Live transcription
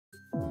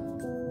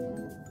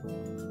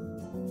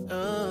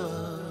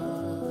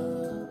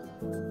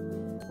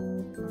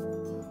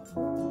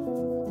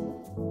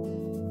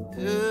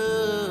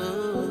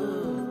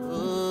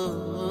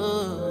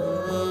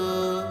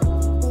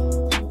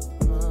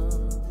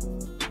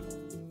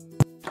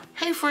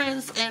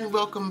friends, and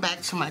welcome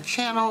back to my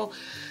channel.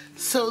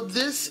 So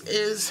this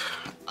is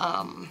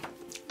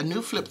a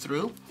new flip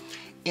through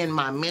in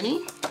my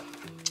mini.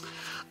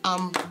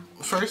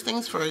 First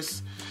things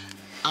first,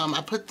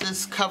 I put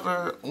this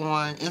cover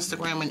on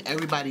Instagram and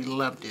everybody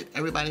loved it.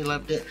 Everybody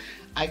loved it.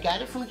 I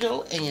got it from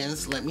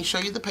Joann's. Let me show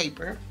you the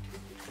paper.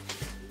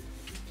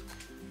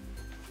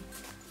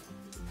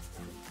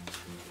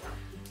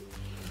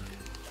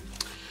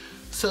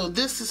 So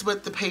this is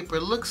what the paper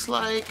looks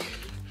like.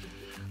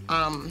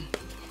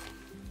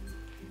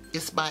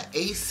 It's by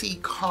AC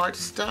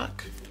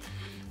Cardstock.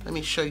 Let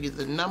me show you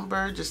the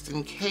number just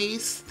in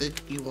case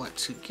that you want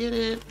to get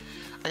it.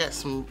 I got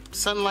some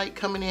sunlight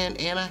coming in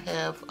and I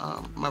have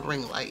my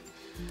ring light.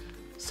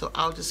 So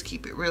I'll just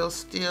keep it real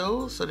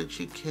still so that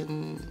you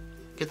can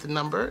get the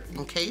number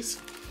in case.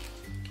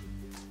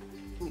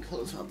 Let me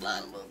close my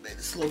blind a little bit.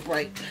 It's a little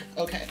bright.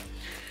 Okay.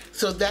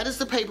 So that is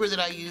the paper that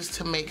I used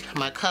to make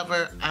my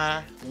cover.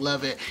 I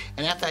love it.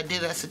 And after I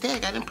did it, I said,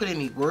 dang, I didn't put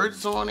any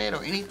words on it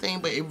or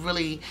anything, but it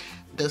really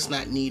does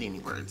not need any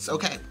words.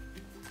 Okay,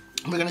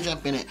 we're gonna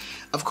jump in it.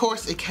 Of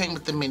course, it came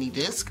with the mini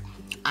disc.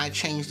 I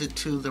changed it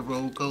to the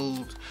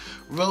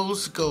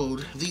rose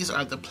gold. These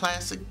are the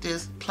plastic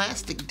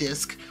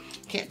disc.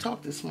 Can't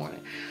talk this morning.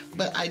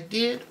 But I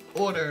did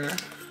order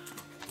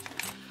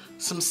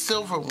some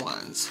silver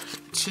ones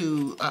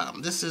to,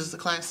 this is the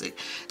classic,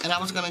 and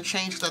I was gonna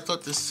change because I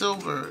thought the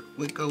silver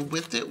would go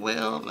with it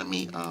well. Let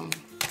me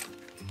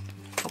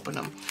open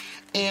them.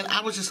 And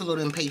I was just a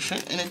little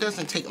impatient, and it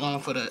doesn't take long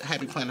for the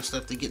Happy Planner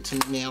stuff to get to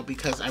me now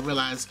because I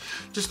realized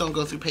just don't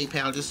go through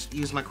PayPal, just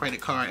use my credit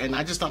card, and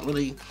I just don't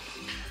really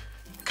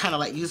kind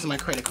of like using my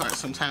credit card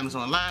sometimes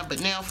online,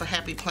 but now for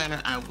Happy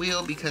Planner I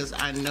will because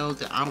I know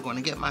that I'm going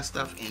to get my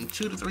stuff in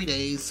 2 to 3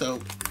 days, so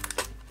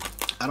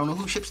I don't know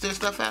who ships their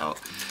stuff out,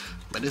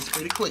 but it's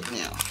pretty quick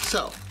now.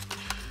 So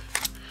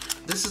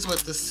this is what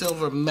the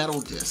silver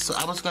metal disc. So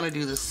I was going to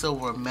do the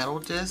silver metal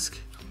disc,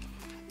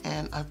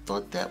 and I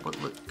thought that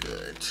would look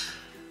good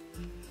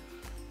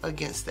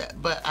against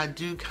that, but I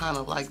do kind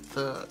of like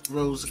the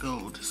rose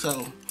gold.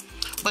 So,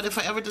 but if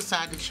I ever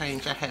decide to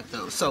change, I have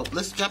those. So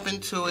let's jump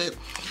into it.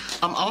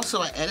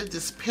 Also, I added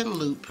this pin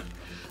loop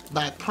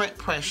by Print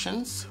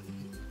Pressions,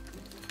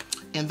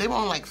 and they were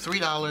on like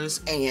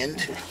 $3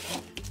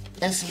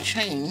 and some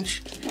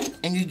change,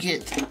 and you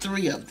get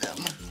 3 of them.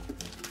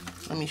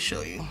 Let me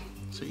show you.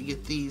 So you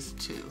get these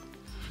 2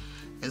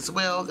 as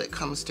well that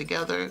comes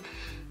together,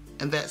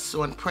 and that's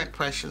on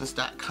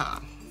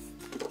printpressions.com.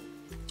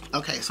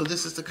 Okay, so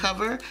this is the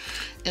cover,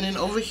 and then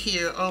over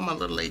here, oh, my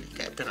little lady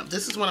got bent up.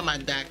 This is one of my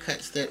die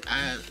cuts that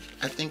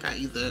I think I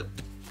either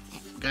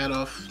got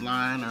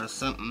offline or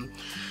something.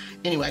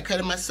 Anyway, I cut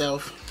it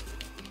myself,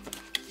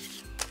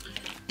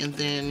 and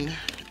then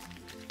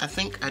I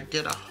think I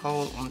did a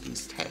haul on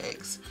these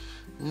tags.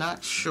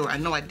 Not sure. I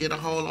know I did a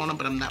haul on them,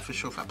 but I'm not for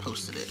sure if I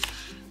posted it.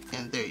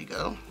 And there you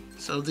go.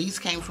 So these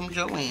came from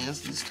Joann's,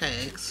 these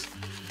tags.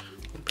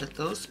 We'll put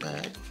those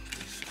back.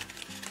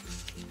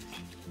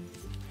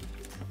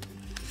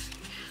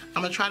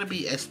 I'm gonna try to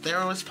be as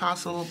thorough as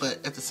possible, but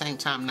at the same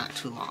time, not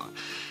too long.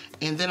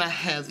 And then I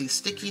have these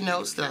sticky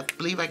notes that I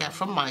believe I got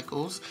from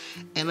Michael's.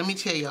 And let me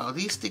tell y'all,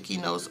 these sticky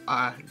notes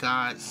are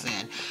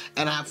godsend.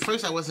 And at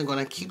first I wasn't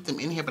gonna keep them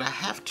in here, but I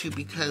have to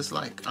because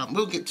like,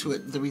 we'll get to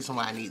it, the reason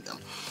why I need them.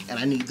 And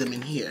I need them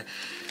in here.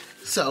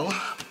 So,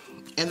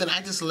 and then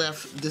I just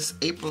left this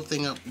April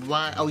thing up.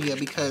 Why? Oh yeah,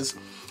 because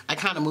I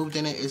kind of moved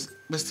in it.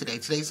 What's today?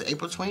 Today's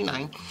April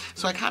 29th.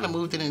 So I kind of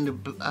moved it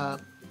into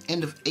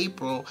end of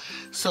April,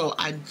 so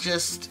I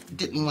just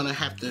didn't want to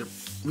have to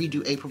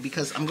redo April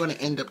because I'm going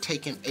to end up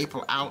taking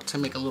April out to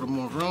make a little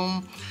more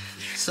room.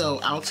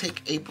 So I'll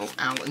take April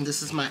out, and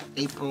this is my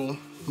April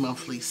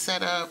monthly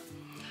setup.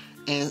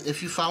 And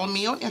if you follow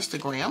me on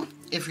Instagram,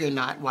 if you're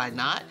not, why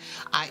not?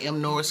 I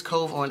am Noras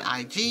Cove on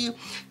IG.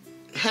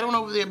 Head on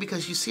over there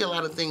because you see a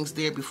lot of things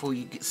there before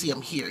you see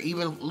them here,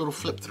 even little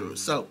flip throughs.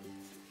 So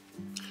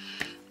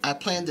I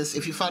planned this,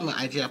 if you follow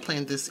my IG, I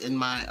planned this in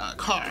my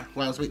car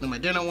while I was waiting on my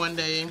dinner one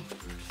day.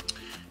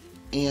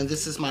 And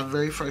this is my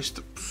very first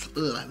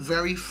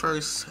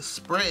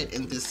spread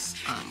in this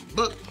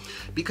book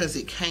because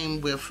it came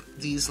with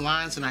these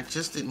lines and I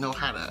just didn't know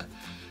how to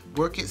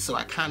work it, so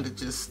I kind of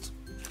just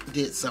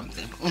did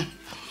something.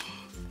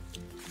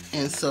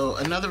 And so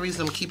another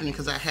reason I'm keeping it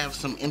because I have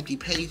some empty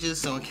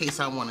pages, so in case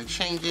I want to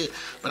change it,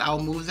 but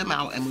I'll move them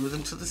out and move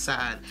them to the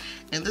side.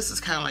 And this is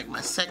kind of like my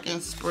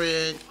second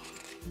spread.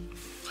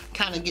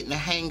 Kind of getting the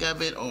hang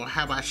of it or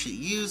how I should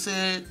use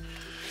it.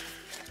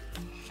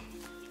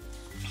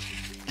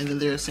 And then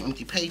there are some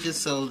empty pages,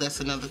 so that's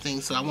another thing.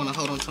 So I want to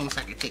hold on to them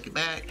so I can take it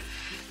back,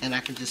 and I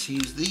can just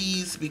use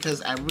these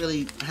because I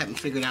really haven't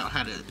figured out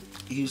how to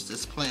use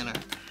this planner.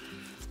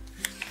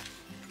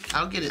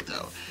 I'll get it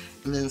though.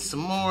 And then some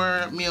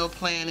more meal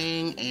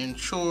planning and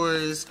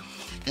chores.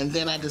 And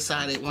then I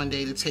decided one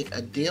day to take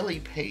a daily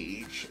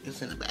page,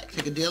 it's in the back,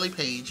 take a daily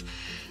page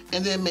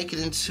and then make it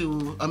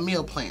into a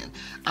meal plan.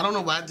 I don't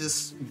know why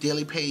this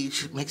daily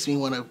page makes me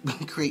want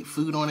to create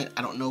food on it.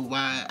 I don't know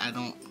why. I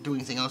don't do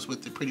anything else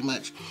with it pretty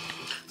much.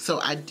 So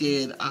I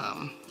did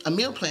a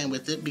meal plan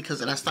with it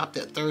and I stopped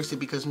at Thursday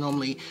because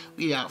normally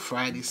we eat out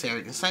Friday,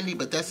 Saturday, and Sunday,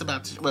 but that's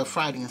about to, well,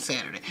 Friday and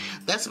Saturday.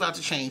 That's about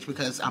to change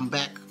because I'm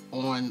back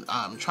on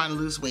trying to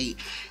lose weight,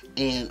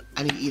 and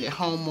I need to eat at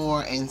home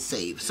more and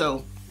save.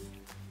 So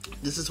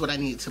this is what I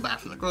needed to buy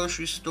from the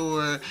grocery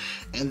store,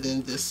 and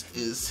then this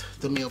is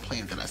the meal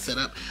plan that I set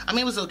up. I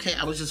mean, it was okay.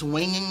 I was just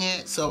winging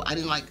it, so I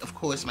didn't like, of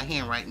course, my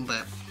handwriting,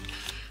 but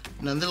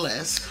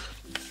nonetheless.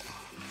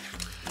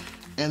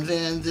 And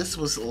then this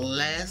was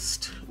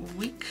last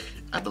week,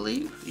 I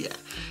believe. Yeah.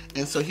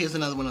 And so here's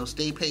another one of those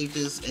day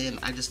pages, and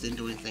I just didn't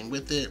do anything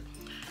with it.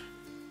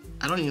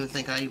 I don't even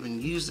think I even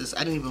used this. I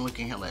didn't even look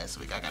in here last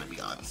week, I gotta be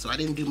honest. So I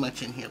didn't do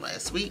much in here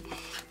last week,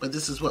 but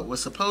this is what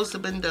was supposed to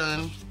have been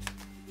done.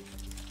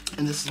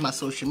 And this is my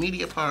social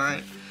media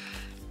part,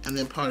 and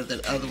then part of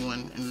that other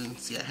one. And then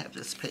see, I have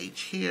this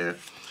page here.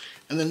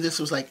 And then this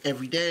was like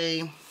every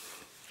day.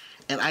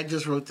 And I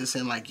just wrote this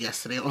in like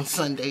yesterday on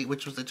Sunday,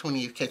 which was the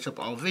 28th, catch up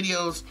all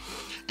videos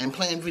and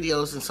planned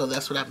videos. And so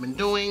that's what I've been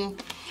doing.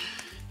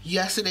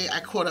 Yesterday I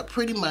caught up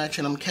pretty much,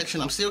 and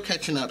I'm still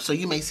catching up. So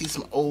you may see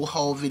some old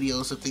haul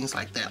videos of things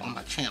like that on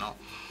my channel.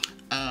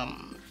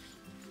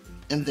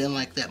 And then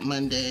like that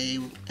Monday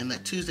and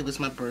that Tuesday was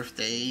my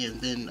birthday. And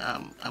then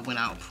I went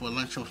out for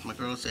luncheon with my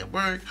girls at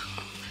work.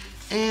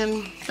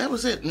 And that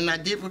was it. And I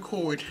did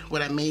record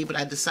what I made, but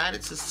I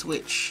decided to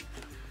switch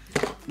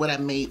what I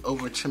made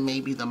over to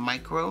maybe the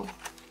micro,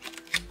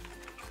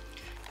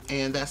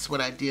 and that's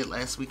what I did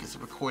last week, is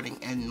recording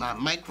in my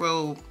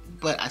micro,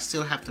 but I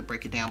still have to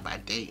break it down by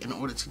day in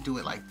order to do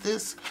it like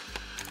this.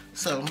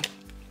 So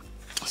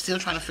still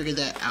trying to figure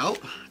that out.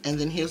 And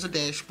then here's a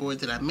dashboard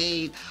that I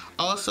made,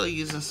 also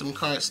using some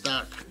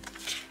cardstock.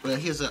 Well,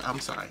 here's a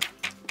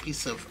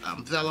piece of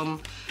vellum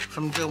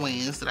from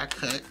Joann's that I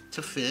cut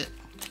to fit.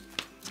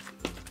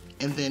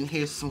 And then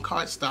here's some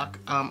cardstock.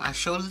 I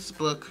showed this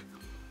book,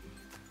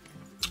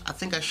 I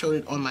think I showed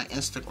it on my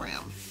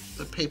Instagram,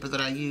 the paper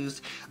that I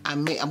used.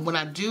 When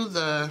I do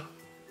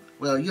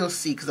well, you'll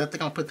see, because I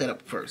think I'll put that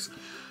up first.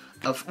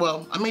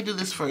 Well, I may do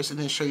this first and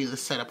then show you the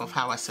setup of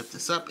how I set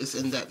this up. It's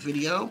in that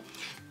video.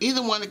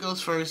 Either one that goes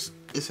first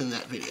is in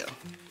that video.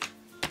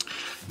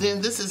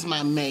 Then this is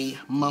my May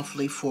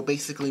monthly for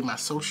basically my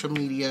social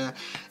media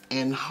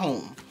and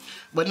home.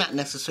 Well, not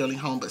necessarily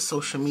home, but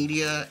social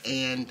media,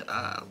 and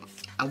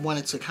I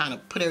wanted to kind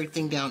of put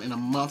everything down in a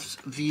month's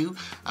view.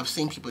 I've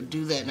seen people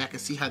do that, and I can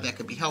see how that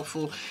could be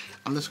helpful.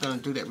 I'm just going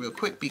to do that real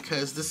quick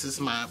because this is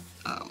my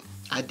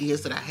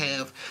ideas that I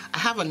have. I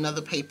have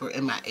another paper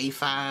in my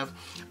A5.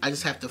 I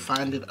just have to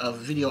find it of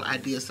video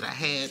ideas that I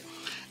had.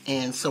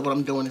 And so what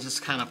I'm doing is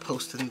just kind of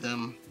posting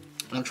them.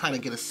 And I'm trying to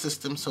get a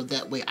system so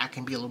that way I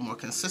can be a little more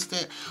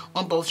consistent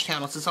on both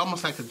channels. It's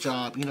almost like a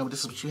job. You know,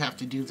 this is what you have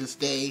to do this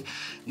day.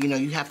 You know,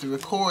 you have to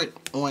record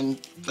on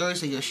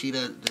Thursday,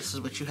 Yoshida. This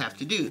is what you have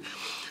to do.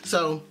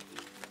 So,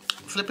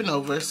 flipping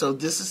over. So,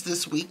 this is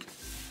this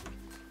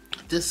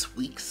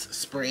week's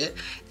spread.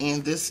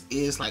 And this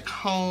is like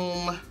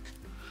home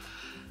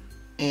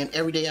and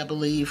every day, I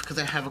believe, because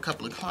I have a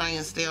couple of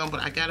clients down.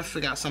 But I got to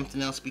figure out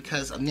something else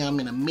because now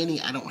I'm in a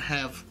mini. I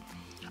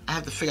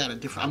have to figure out a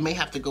different, I may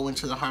have to go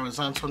into the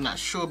horizontal, I'm not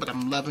sure, but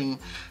I'm loving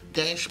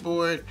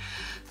dashboard.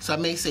 So I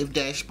may save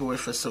dashboard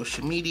for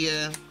social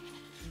media.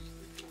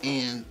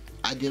 And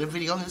I did a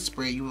video on this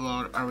spread. You've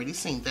already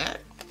seen that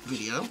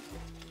video.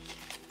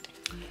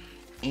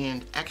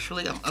 And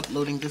actually, I'm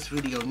uploading this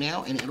video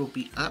now, and it'll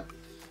be up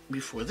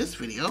before this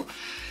video.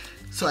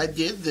 So I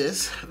did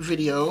this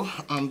video,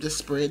 this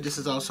spread. This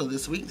is also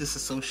this week. This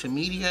is social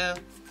media.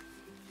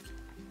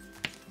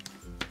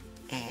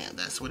 And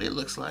that's what it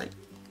looks like.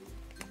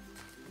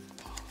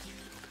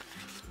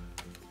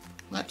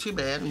 Not too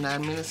bad,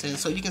 9 minutes in.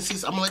 So you can see,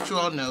 so I'm gonna let you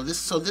all know this.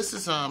 So this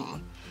is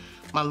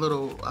my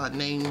little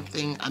name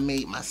thing I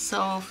made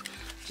myself.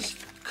 Just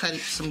cut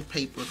some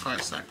paper,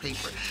 cardstock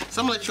paper.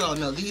 So I'm gonna let you all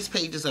know these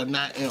pages are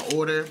not in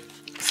order.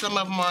 Some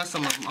of them are,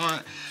 some of them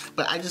aren't.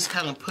 But I just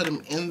kind of put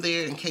them in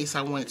there in case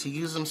I wanted to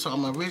use them. So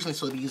I'm originally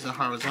supposed to be using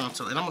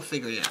horizontal, and I'm gonna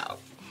figure it out.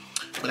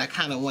 But I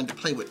kind of wanted to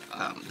play with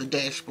the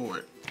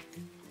dashboard.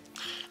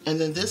 And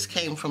then this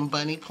came from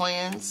Bunny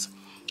Plans.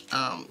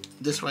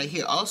 This right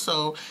here.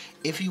 Also,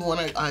 if you want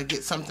to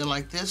get something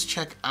like this,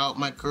 check out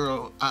my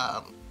girl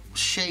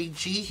Shay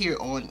G here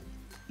on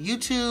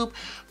YouTube,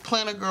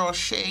 Planner Girl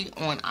Shay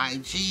on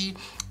IG,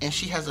 and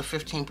she has a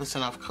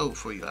 15% off code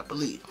for you, I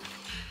believe.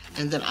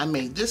 And then I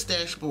made this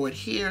dashboard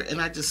here,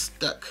 and I just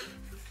stuck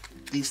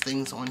these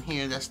things on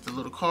here. That's the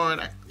little card.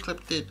 I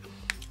clipped it,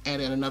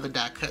 added another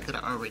die cut that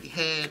I already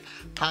had.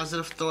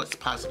 Positive thoughts,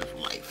 positive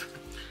life.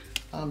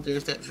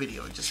 There's that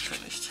video I just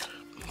finished.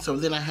 So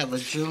then I have a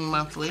June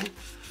monthly.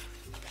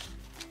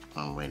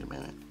 Oh, wait a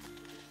minute.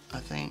 I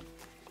think.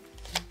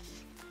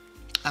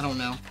 I don't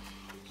know.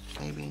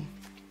 Maybe.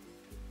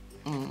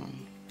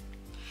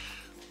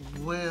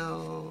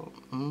 Well,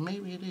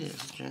 maybe it is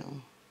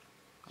June.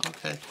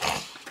 Okay.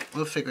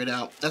 We'll figure it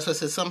out. That's why I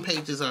said some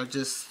pages are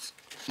just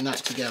not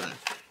together.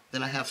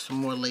 Then I have some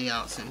more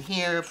layouts in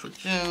here for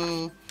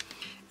June.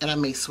 And I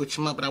may switch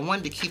them up, but I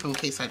wanted to keep them in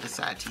case I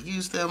decide to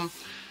use them.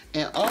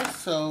 And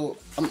also,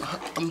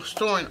 I'm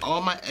storing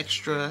all my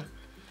extra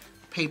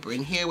paper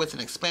in here with an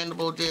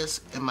expandable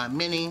disc and my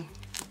mini.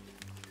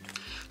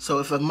 So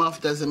if a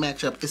month doesn't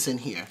match up, it's in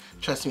here.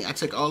 Trust me, I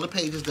took all the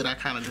pages that I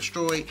kind of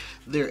destroyed,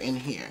 they're in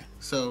here.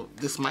 So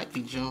this might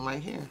be June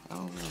right here. I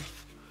don't know.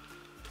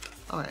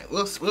 All right,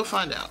 we'll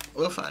find out.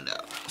 We'll find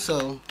out.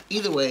 So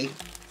either way,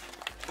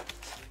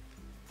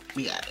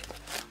 we got it.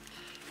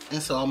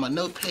 And so all my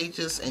note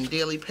pages and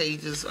daily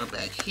pages are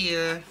back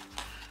here.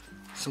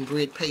 Some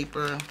grid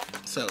paper.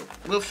 So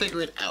we'll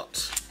figure it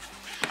out.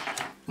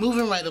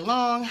 Moving right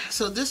along,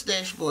 so this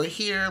dashboard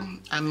here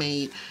I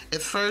made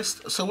at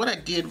first. So what I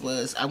did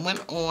was I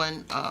went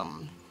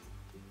on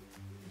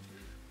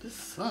this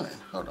sun,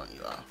 hold on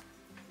y'all.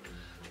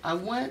 I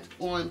went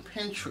on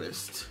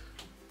Pinterest.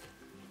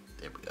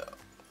 There we go.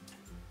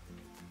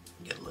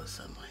 Get a little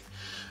sunlight.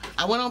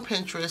 I went on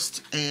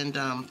Pinterest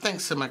and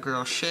thanks to my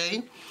girl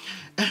Shay.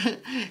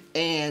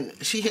 And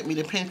she hit me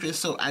to Pinterest,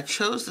 so I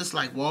chose this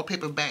like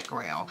wallpaper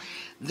background.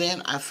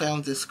 Then I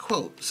found this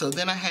quote, so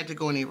then I had to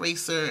go in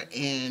eraser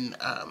and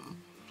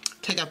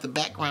take out the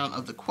background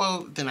of the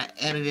quote. Then I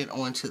added it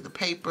onto the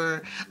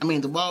paper,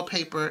 the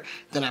wallpaper.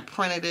 Then I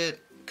printed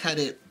it, cut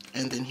it,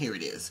 and then here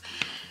it is.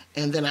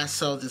 And then I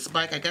saw this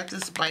bike. I got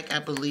this bike, I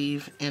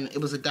believe, and it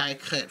was a die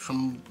cut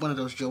from one of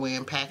those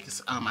Joanne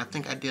packs. I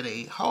think I did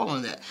a haul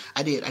on that.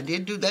 I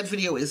did do, that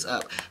video is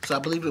up. So I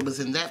believe it was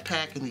in that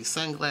pack and these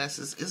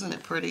sunglasses. Isn't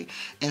it pretty?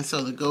 And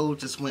so the gold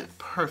just went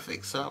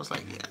perfect. So I was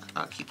like, yeah,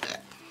 I'll keep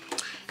that.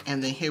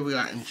 And then here we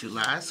are in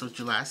July. So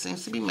July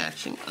seems to be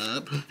matching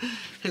up.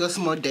 Here goes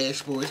some more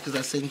dashboards because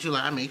I said in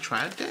July I may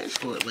try a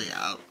dashboard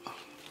layout.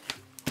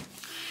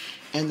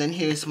 And then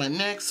here's my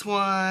next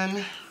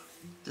one.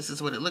 This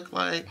is what it looked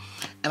like.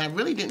 And I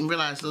really didn't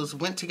realize those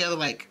went together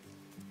like,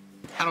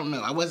 I don't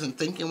know. I wasn't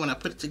thinking when I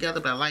put it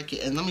together, but I like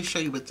it. And let me show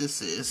you what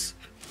this is.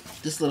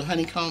 This little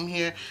honeycomb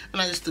here.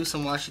 And I just threw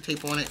some washi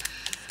tape on it.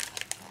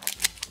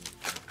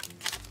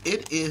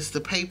 It is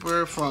the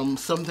paper from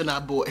something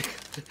I bought.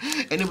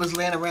 And it was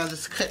laying around,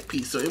 this cut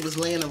piece. So it was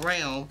laying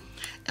around.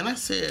 And I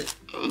said,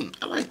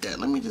 I like that.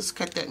 Let me just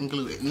cut that and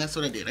glue it. And that's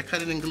what I did. I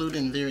cut it and glued it,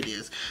 and there it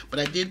is. But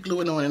I did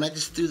glue it on, and I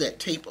just threw that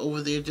tape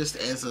over there just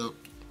as a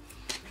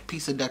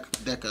piece of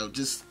deco.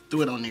 Just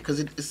threw it on there because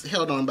it's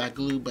held on by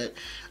glue, but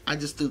I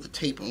just threw the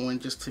tape on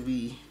just to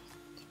be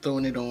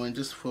throwing it on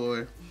just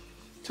to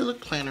look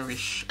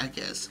plannerish, I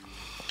guess.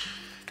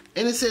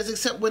 And it says,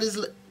 accept what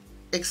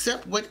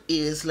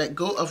is, let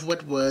go of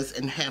what was,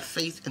 and have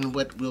faith in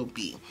what will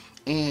be.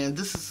 And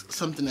this is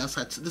something else.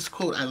 This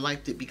quote, I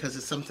liked it because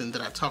it's something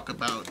that I talk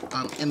about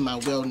in my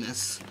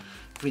wellness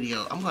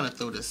video. I'm gonna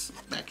throw this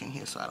back in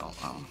here so I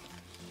don't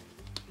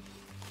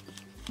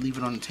leave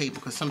it on the table,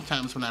 because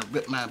sometimes when I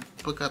rip my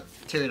book up,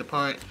 tear it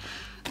apart,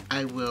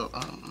 I will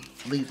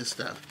leave the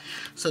stuff.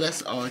 So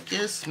that's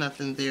August,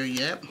 nothing there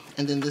yet.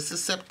 And then this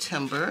is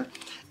September,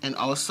 and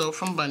also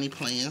from Bunny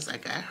Plans, I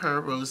got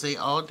her Rose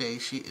All Day.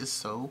 She is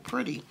so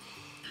pretty.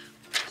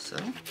 So,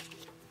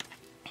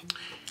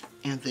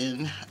 and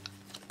then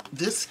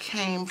this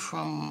came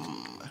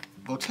from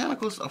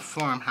Botanicals or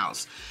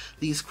Farmhouse,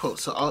 these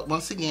quotes. So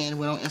once again,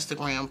 went on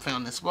Instagram,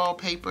 found this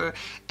wallpaper,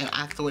 and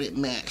I thought it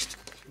matched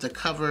the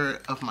cover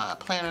of my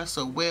planner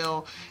so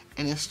well,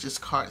 and it's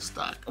just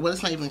cardstock. Well,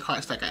 it's not even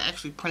cardstock. I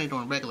actually printed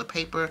on regular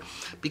paper,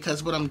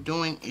 because what I'm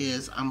doing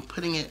is I'm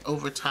putting it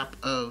over top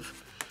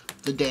of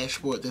the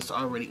dashboard that's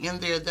already in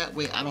there. That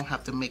way I don't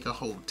have to make a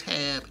whole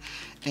tab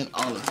and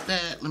all of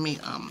that. Let me,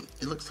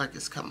 it looks like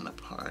it's coming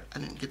apart. I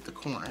didn't get the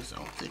corners, I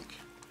don't think.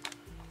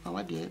 Oh,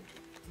 I did.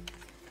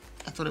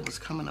 I thought it was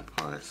coming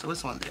apart, so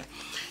it's on there.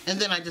 And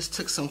then I just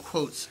took some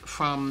quotes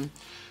from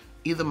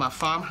either my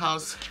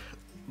Farmhouse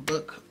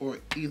book or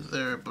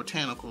either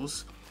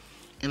Botanicals,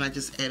 and I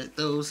just added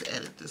those,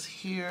 added this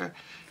here,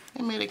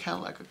 and made it kind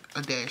of like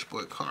a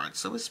dashboard card.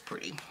 So it's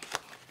pretty.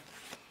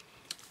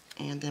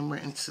 And then we're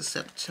into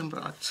September,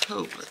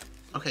 October.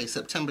 Okay,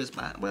 September is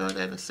my, well,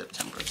 that is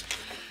September.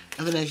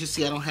 And then as you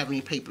see, I don't have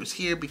any papers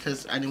here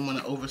because I didn't want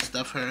to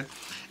overstuff her.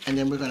 And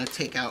then we're going to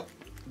take out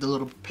the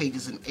little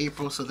pages in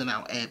April, so then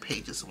I'll add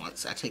pages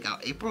once I take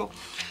out April.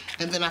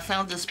 And then I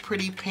found this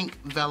pretty pink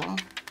vellum,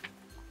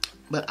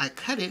 but I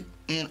cut it,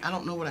 and I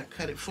don't know what I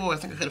cut it for. I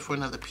think I cut it for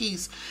another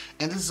piece,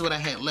 and this is what I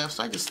had left,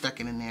 so I just stuck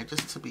it in there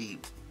just to be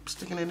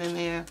sticking it in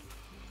there.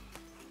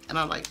 And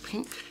I like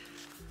pink,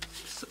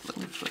 so let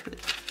me flip it.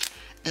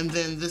 And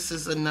then this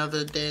is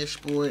another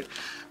dashboard.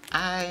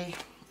 I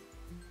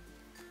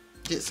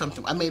did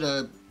something. I made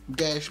a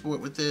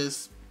dashboard with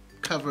this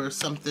cover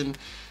something,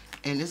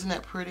 and isn't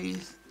that pretty?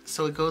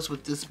 So it goes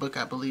with this book,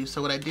 I believe.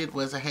 So what I did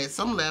was I had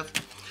some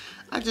left.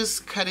 I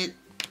just cut it,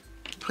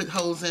 put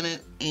holes in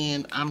it,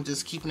 and I'm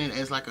just keeping it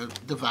as like a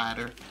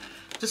divider.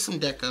 Just some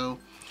deco.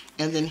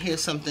 And then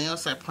here's something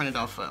else I printed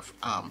off of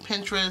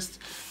Pinterest,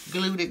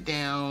 glued it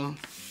down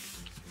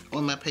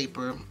on my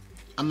paper.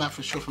 I'm not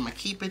for sure if I'm gonna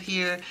keep it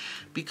here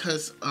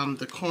because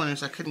the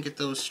corners, I couldn't get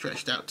those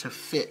stretched out to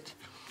fit.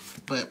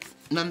 But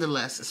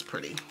nonetheless, it's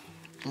pretty.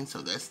 And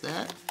so that's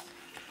that.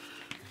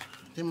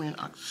 Then we're in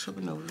October,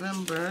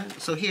 November.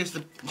 So here's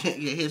the, yeah,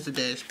 here's the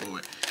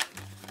dashboard.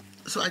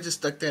 So I just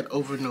stuck that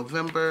over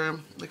November.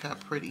 Look how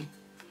pretty.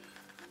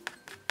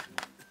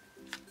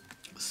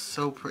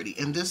 So pretty.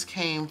 And this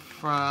came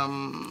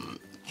from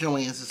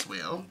Joann's as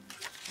well.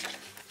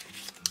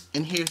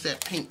 And here's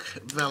that pink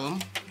vellum.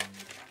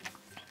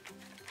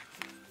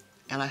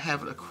 And I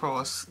have it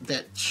across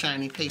that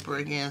shiny paper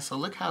again. So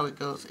look how it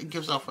goes. It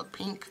gives off a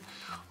pink,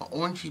 an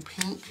orangey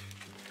pink.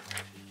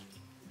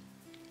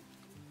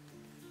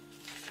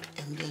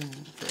 And then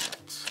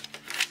that.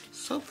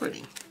 So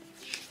pretty.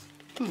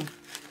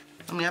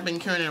 I mean, I've been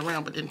carrying it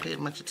around but didn't pay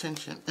much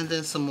attention. And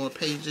then some more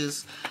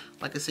pages.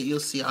 Like I said, you'll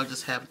see I'll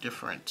just have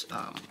different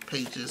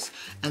pages.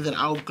 And then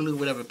I'll glue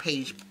whatever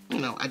page, you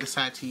know, I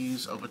decide to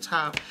use over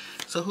top.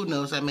 So who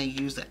knows, I may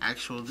use the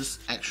this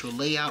actual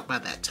layout by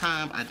that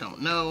time. I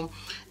don't know.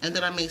 And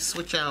then I may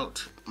switch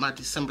out my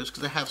Decembers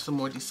because I have some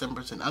more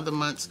Decembers in other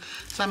months.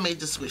 So I may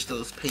just switch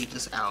those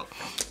pages out.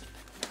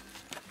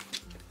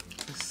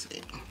 Let's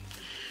see.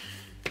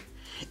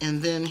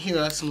 And then here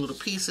are some little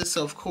pieces.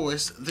 So of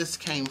course, this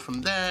came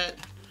from that.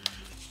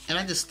 And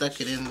I just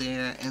stuck it in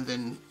there, and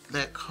then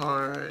that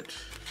card,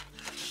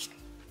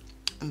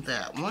 and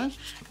that one.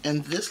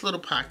 And this little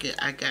pocket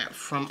I got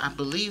from, I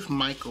believe,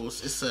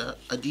 Michael's. It's a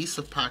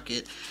adhesive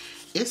pocket.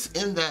 It's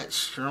in that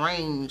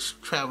strange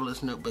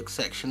Traveler's Notebook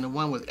section, the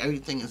one where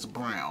everything is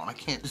brown. I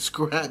can't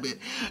describe it.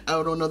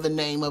 I don't know the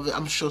name of it.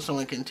 I'm sure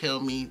someone can tell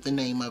me the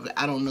name of it.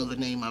 I don't know the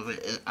name of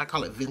it. I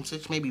call it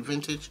vintage, maybe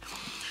vintage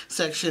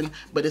section.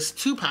 But it's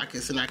 2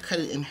 pockets, and I cut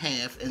it in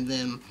half, and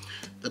then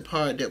the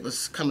part that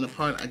was coming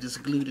apart, I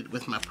just glued it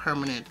with my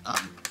permanent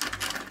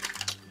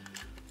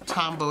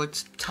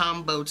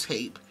Tombow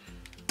tape,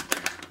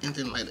 and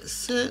then let it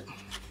sit.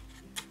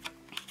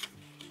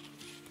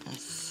 And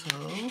so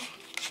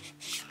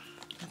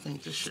I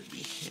think this should be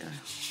here.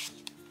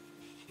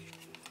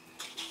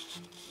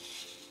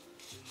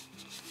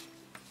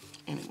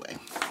 Anyway,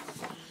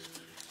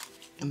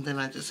 and then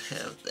I just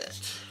have that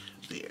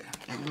there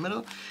in the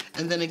middle.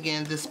 And then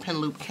again, this pin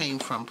loop came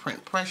from Print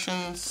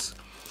Impressions.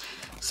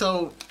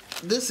 So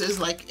this is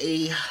like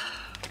a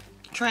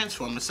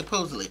transformer,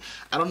 supposedly.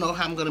 I don't know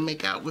how I'm going to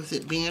make out with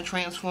it being a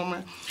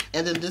transformer.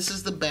 And then this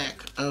is the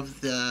back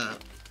of the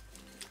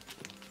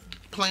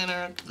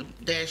planner, the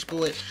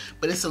dashboard.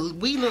 But it's a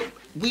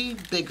wee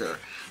bigger.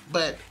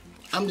 But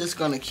I'm just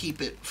going to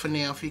keep it for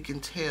now, if you can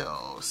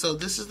tell. So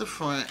this is the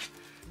front,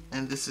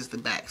 and this is the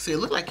back. So it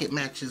looks like it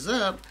matches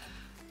up.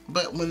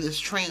 But when it's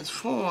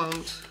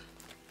transformed,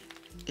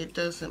 it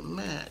doesn't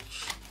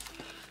match.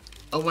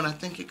 Oh, when I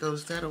think it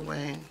goes that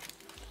way,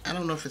 I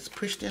don't know if it's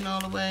pushed in all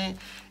the way.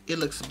 It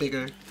looks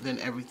bigger than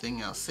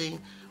everything else, see?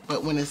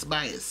 But when it's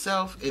by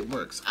itself, it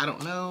works. I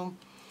don't know.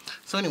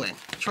 So anyway,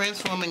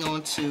 transforming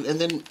onto, and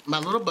then my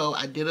little bow,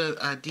 I did a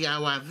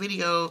DIY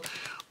video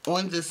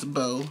on this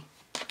bow.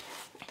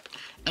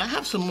 And I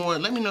have some more.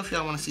 Let me know if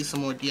y'all want to see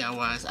some more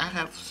DIYs. I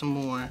have some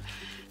more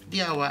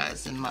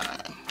DIYs in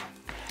mind.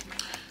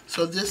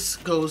 So this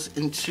goes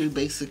into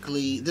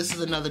basically, this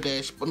is another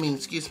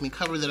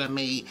cover that I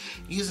made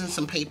using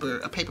some paper,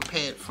 a paper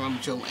pad from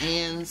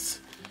Joann's.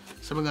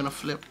 So we're gonna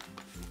flip.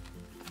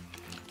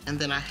 And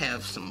then I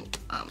have some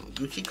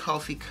Gucci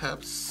coffee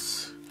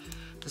cups.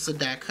 This is a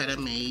die cut I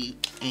made.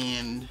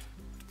 And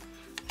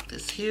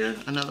this here,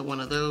 another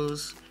one of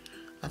those.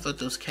 I thought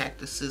those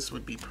cactuses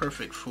would be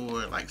perfect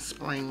for like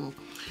spring.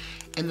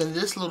 And then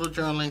this little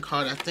journaling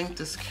card, I think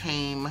this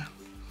came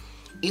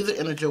either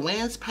in a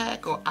Joann's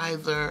pack or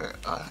either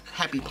a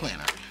Happy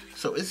Planner.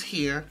 So it's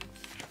here,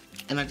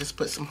 and I just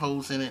put some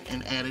holes in it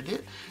and added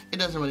it. It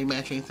doesn't really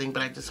match anything,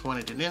 but I just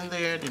wanted it in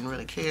there, didn't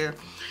really care.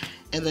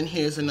 And then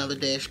here's another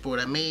dashboard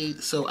I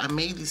made. So I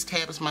made these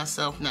tabs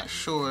myself, not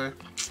sure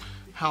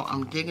how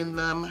I'm digging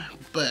them,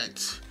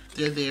 but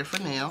they're there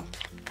for now.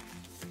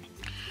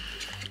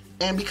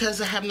 And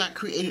because I have not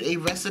created a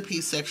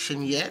recipe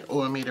section yet,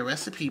 or made a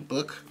recipe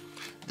book,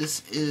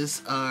 this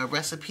is a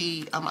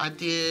recipe I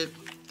did.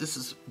 This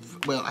is,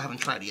 well, I haven't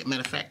tried it yet.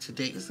 Matter of fact,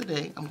 today is the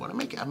day I'm going to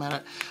make it. A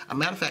matter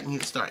of fact, I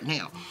need to start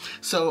now.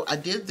 So I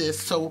did this.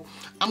 So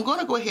I'm going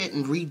to go ahead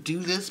and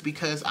redo this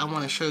because I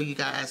want to show you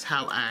guys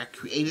how I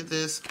created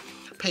this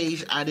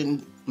page. I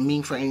didn't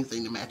mean for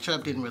anything to match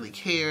up. Didn't really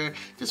care.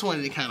 Just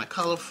wanted it kind of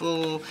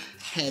colorful.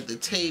 Had the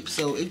tape.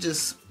 So it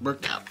just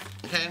worked out.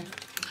 Okay.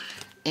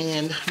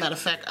 And matter of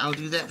fact, I'll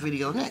do that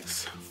video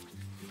next.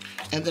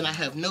 And then I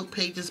have note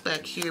pages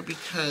back here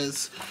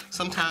because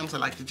sometimes I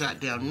like to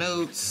jot down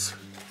notes.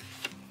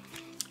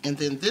 And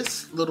then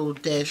this little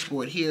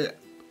dashboard here,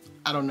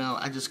 I don't know,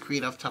 I just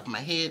create off the top of my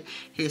head.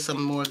 Here's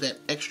some more of that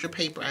extra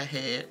paper I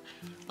had.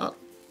 Oh,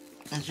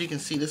 as you can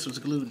see, this was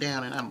glued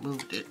down and I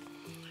moved it.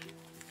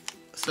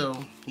 So,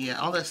 yeah,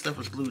 all that stuff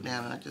was glued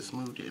down and I just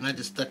moved it. And I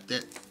just stuck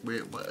that where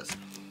it was.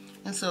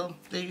 And so,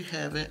 there you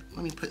have it.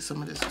 Let me put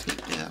some of this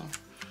tape down.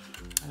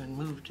 I done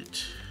moved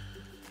it.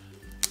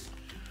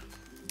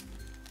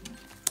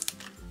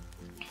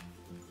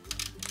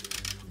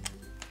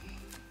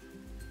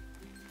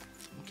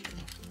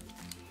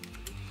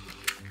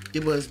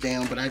 It was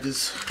down, but I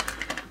just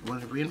want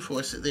to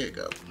reinforce it. There you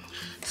go.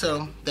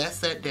 So that's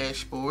that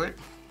dashboard.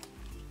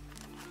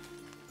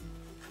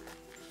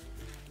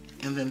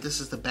 And then this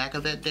is the back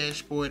of that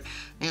dashboard.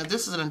 Now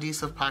this is an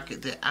adhesive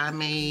pocket that I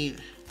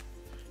made.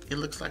 It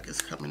looks like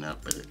it's coming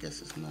up, but I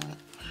guess it's not.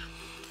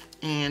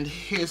 And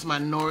here's my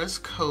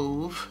Noras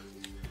Cove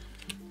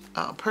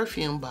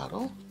perfume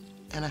bottle,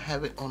 and I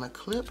have it on a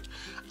clip.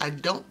 I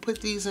don't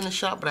put these in the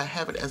shop, but I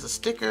have it as a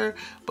sticker.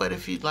 But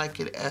if you'd like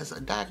it as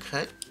a die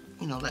cut,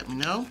 you know, let me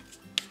know.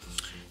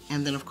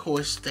 And then of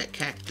course that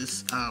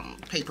cactus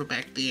paper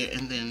back there,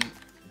 and then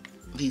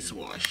these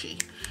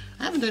washi.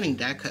 I haven't done any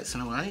die cuts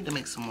in a while. I need to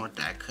make some more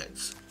die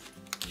cuts.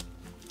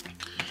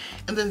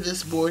 And then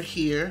this board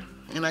here,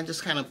 and I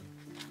just kind of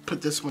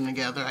put this one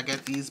together. I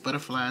got these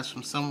butterflies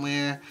from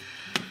somewhere,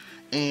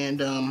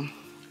 and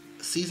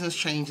seasons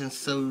change, and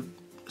so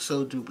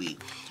do we.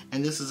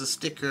 And this is a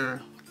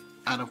sticker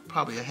out of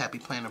probably a Happy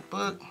Planner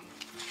book.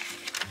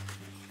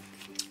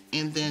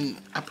 And then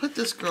I put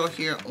this girl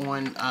here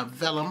on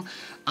vellum.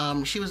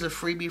 She was a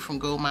freebie from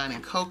Gold Mine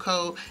and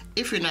Coco.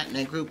 If you're not in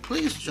that group,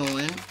 please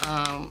join.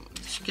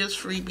 She gives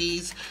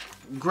freebies,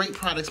 great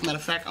products. Matter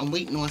of fact, I'm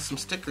waiting on some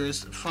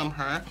stickers from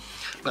her,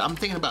 but I'm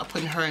thinking about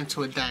putting her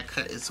into a die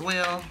cut as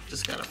well.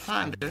 Just gotta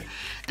find her.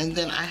 And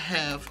then I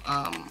have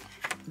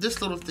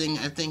this little thing.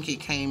 I think it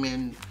came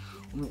in,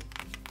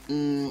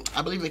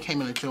 I believe it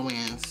came in a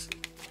Joann's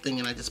thing,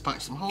 and I just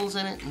punched some holes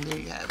in it, and there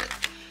you have it.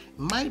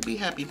 Might be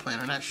Happy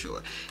Planner, not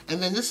sure.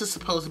 And then this is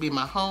supposed to be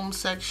my home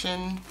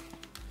section.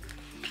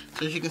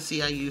 So as you can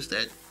see, I used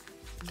that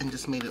and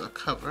just made it a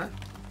cover.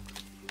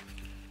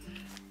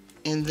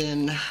 And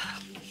then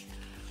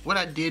what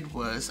I did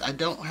was, I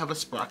don't have a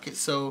sprocket,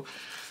 so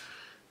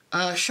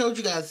I showed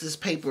you guys this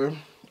paper.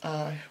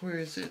 Where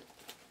is it?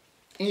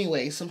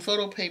 Anyway, some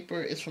photo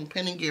paper. It's from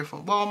Pen and Gear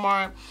from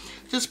Walmart.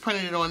 Just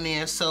printed it on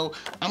there. So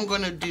I'm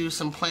going to do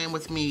some Plan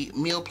With Me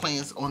meal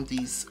plans on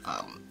these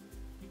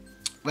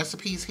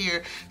recipes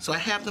here. So I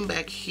have them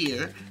back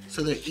here,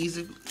 so they're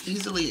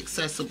easily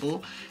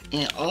accessible.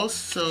 And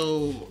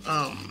also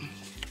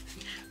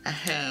I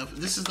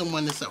have, this is the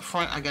one that's up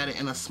front. I got it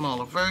in a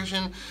smaller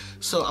version,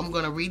 so I'm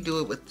going to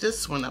redo it with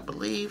this one, I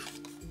believe.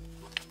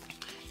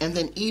 And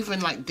then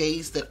even like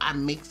days that I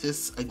make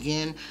this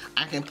again,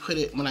 I can put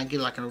it, when I get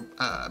like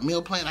a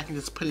meal plan, I can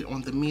just put it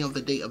on the meal,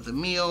 the day of the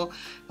meal.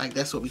 Like,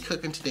 that's what we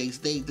cooking today's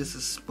date. This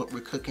is what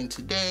we're cooking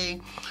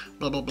today,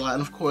 blah, blah, blah.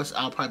 And of course,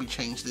 I'll probably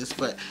change this,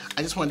 but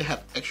I just wanted to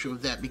have extra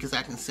of that because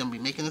I can see I'm be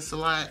making this a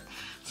lot.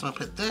 So I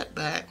put that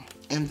back,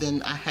 and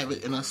then I have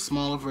it in a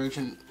smaller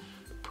version,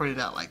 printed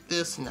out like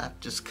this, and I've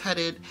just cut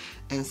it.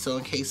 And so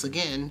in case,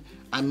 again,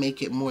 I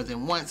make it more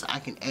than once, I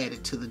can add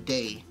it to the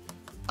day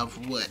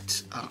of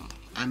what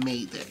I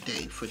made that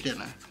day for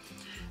dinner.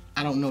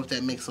 I don't know if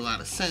that makes a lot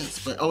of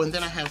sense, but oh, and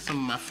then I have some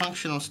of my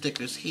functional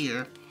stickers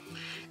here,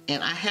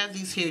 and I have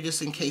these here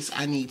just in case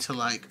I need to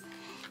like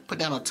put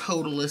down a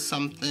total or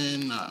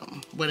something,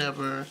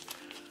 whatever,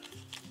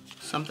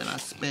 something I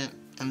spent,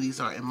 and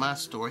these are in my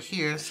store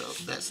here, so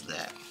that's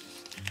that.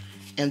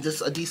 And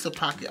this adhesive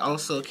pocket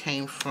also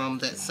came from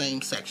that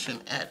same section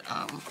at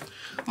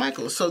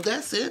Michael's. So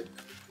that's it.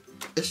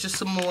 It's just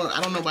some more.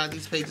 I don't know why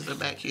these pages are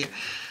back here.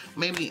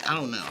 Maybe, I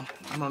don't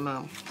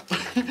know.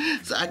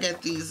 So I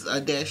got these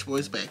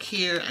dashboards back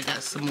here. I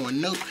got some more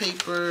note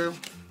paper.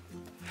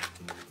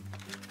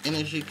 And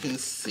as you can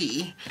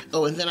see,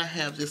 oh, and then I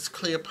have this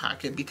clear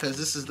pocket because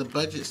this is the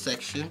budget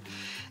section.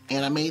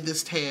 And I made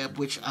this tab,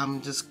 which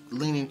I'm just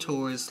leaning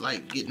towards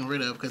like getting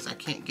rid of because I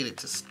can't get it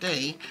to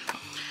stay.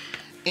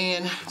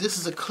 And this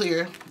is a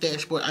clear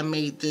dashboard. I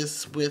made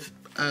this with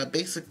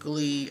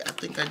basically, I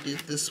think I did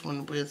this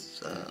one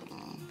with,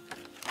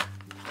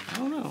 I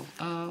don't know,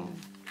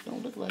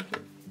 don't look like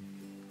it.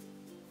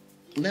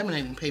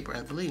 Laminating paper,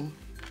 I believe.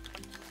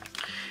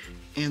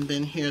 And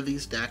then here are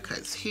these die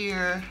cuts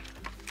here.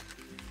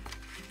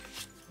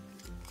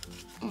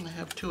 I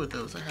have two of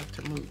those. I have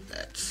to move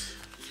that.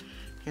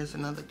 Here's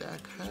another die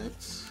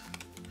cut.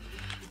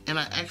 And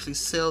I actually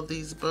sell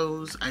these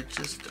bows. I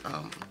just,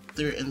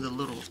 they're in the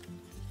little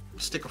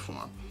sticker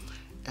form.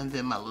 And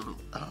then my little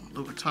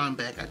Louis Vuitton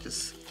bag, I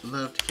just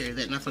love to carry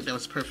that, and I thought that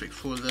was perfect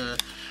for the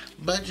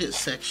budget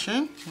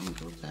section. Let me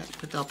go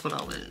back, I'll put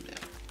all that in there.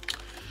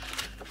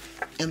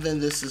 And then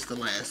this is the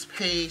last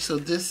page. So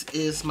this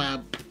is my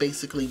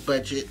basically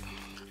budget.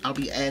 I'll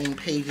be adding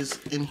pages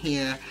in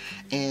here,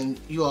 and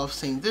you all have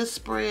seen this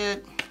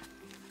spread.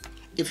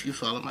 If you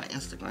follow my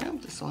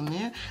Instagram, it's on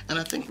there. And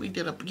I think we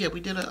did a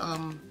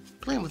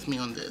Plan With Me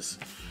on this.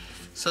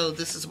 So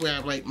this is where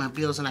I write my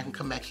bills, and I can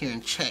come back here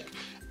and check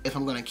if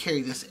I'm going to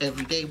carry this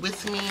every day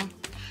with me.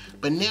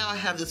 But now I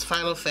have this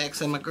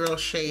Filofax, and my girl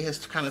Shay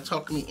has kind of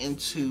talked me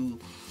into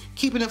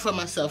keeping it for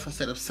myself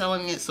instead of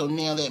selling it. So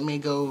now that may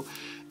go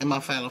in my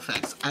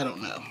Filofax. I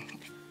don't know.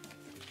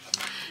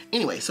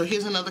 Anyway, so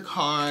here's another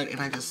card, and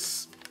I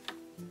just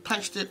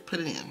punched it, put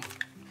it in.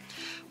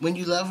 When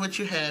you love what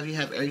you have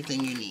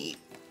everything you need.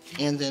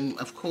 And then,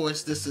 of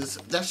course,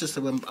 that's just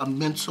a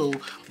mental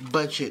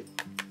budget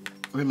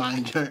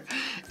reminder.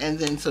 And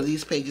then, so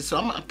these pages. So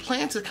I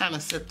plan to kind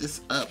of set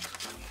this up.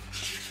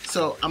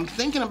 So I'm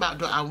thinking about,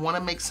 do I want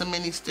to make some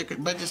mini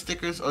budget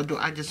stickers, or do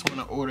I just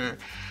want to order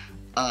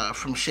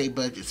from Shea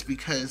Budgets?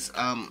 Because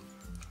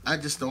I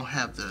just don't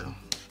have the,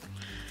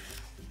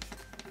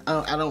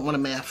 I don't want to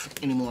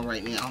math anymore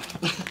right now.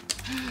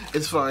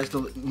 As far as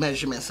the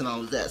measurements and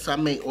all of that. So I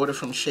may order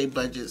from Shea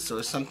Budgets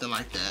or something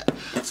like that.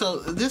 So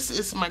this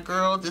is my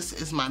girl. This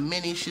is my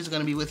Minnie. She's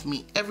going to be with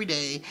me every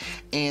day.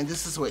 And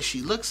this is what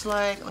she looks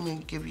like. Let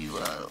me give you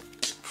a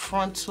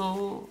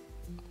frontal.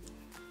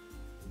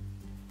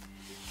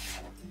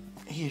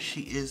 Here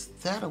she is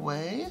that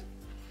way.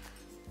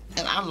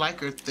 And I like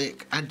her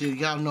thick. I do.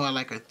 Y'all know I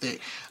like her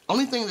thick.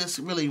 Only thing that's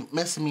really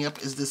messing me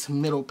up is this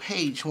middle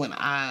page when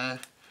I...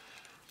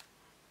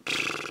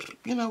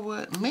 You know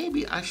what?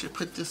 Maybe I should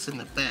put this in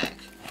the back.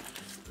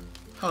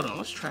 Hold on,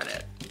 let's try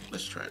that.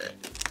 Let's try that.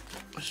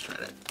 Let's try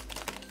that.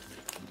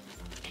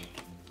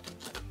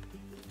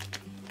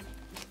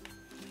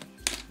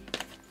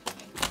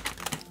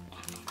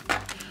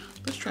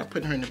 Let's try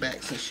putting her in the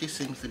back since she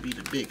seems to be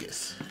the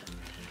biggest.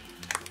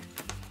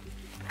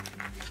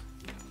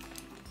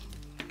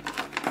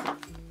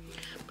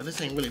 But this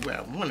ain't really where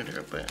I wanted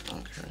her, but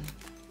okay.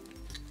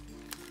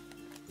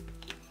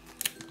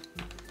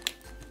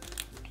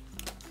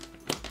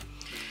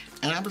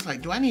 And I was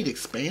like, do I need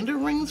expander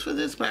rings for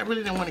this? But I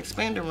really didn't want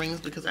expander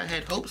rings because I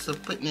had hopes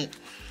of putting it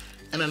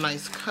in a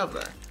nice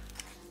cover.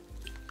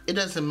 It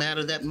doesn't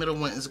matter, that middle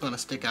one is gonna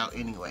stick out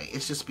anyway.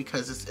 It's just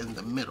because it's in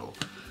the middle.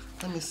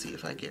 Let me see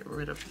if I get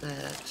rid of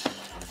that.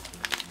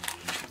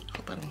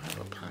 Hope I don't have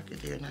a pocket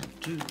there, and I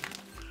do.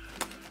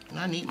 And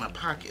I need my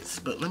pockets,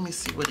 but let me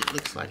see what it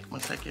looks like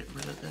once I get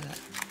rid of that.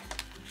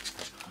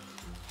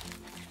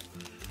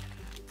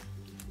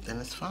 Then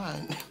it's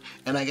fine.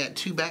 And I got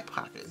 2 back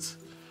pockets.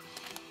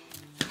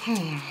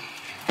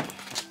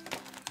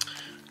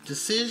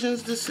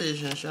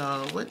 Decisions,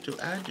 y'all. What do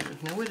I do?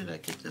 Now, where did I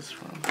get this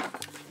from?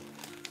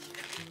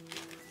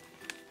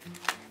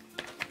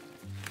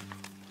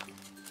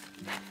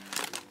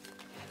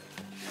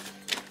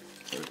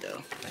 Here we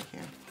go, right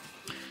here.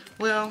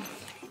 Well,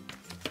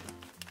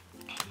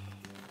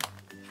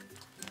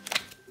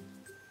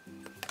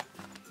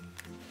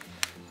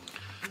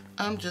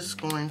 I'm just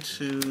going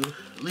to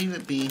leave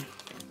it be.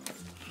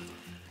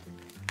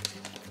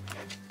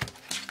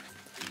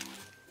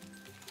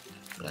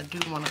 I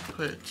do want to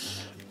put,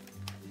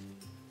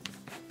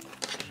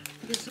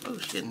 I guess, oh,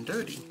 it's getting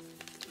dirty.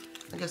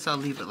 I guess I'll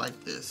leave it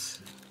like this.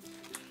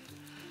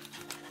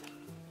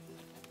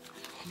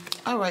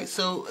 Alright,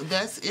 so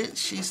that's it.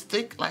 She's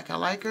thick like I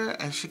like her,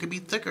 and she could be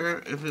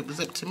thicker. If it was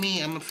up to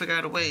me, I'm going to figure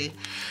out a way.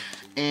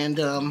 And,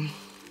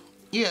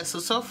 yeah,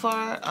 so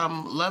far,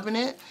 I'm loving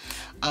it.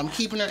 I'm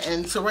keeping her,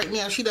 and so right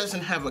now, she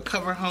doesn't have a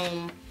cover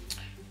home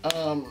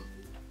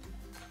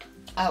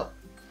out.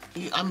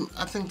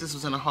 I think this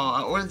was in a haul.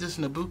 I ordered this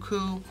in a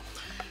Buku.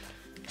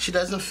 She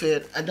doesn't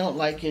fit. I don't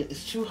like it.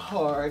 It's too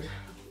hard.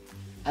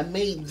 I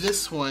made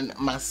this one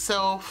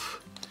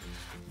myself,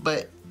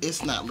 but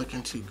it's not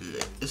looking too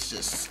good. It's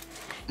just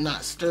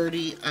not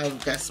sturdy.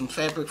 I've got some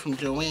fabric from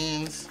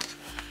Joann's.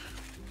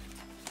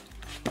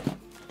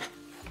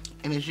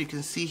 And as you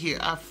can see here,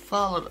 I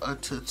followed a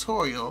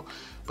tutorial,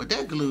 but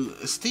that glue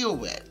is still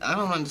wet. I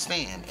don't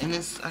understand. And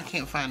I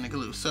can't find the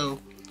glue. So,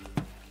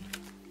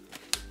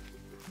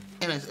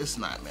 and it's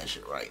not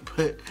measured right,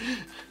 but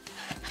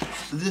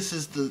this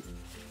is the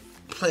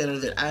planner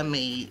that I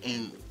made,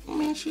 and I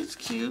mean, she's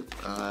cute.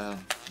 I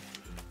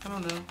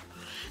don't know.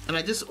 And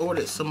I just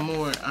ordered some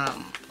more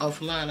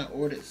offline. I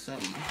ordered some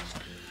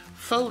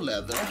faux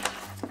leather.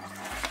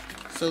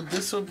 So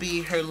this will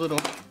be her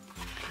little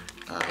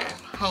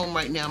home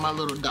right now. My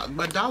little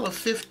my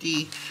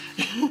 $1.50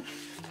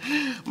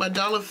 my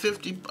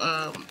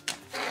 $1.50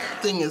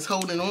 thing is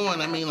holding on.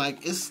 I mean,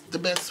 like, it's the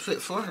best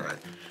fit for her.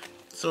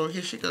 So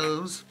here she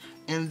goes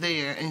in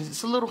there, and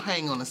it's a little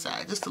hang on the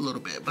side, just a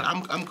little bit, but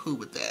I'm cool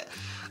with that.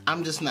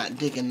 I'm just not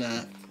digging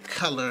the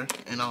color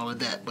and all of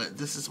that, but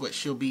this is what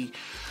she'll be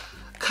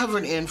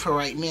covered in for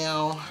right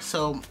now.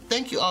 So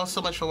thank you all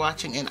so much for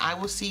watching, and I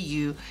will see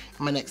you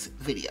in my next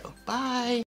video. Bye.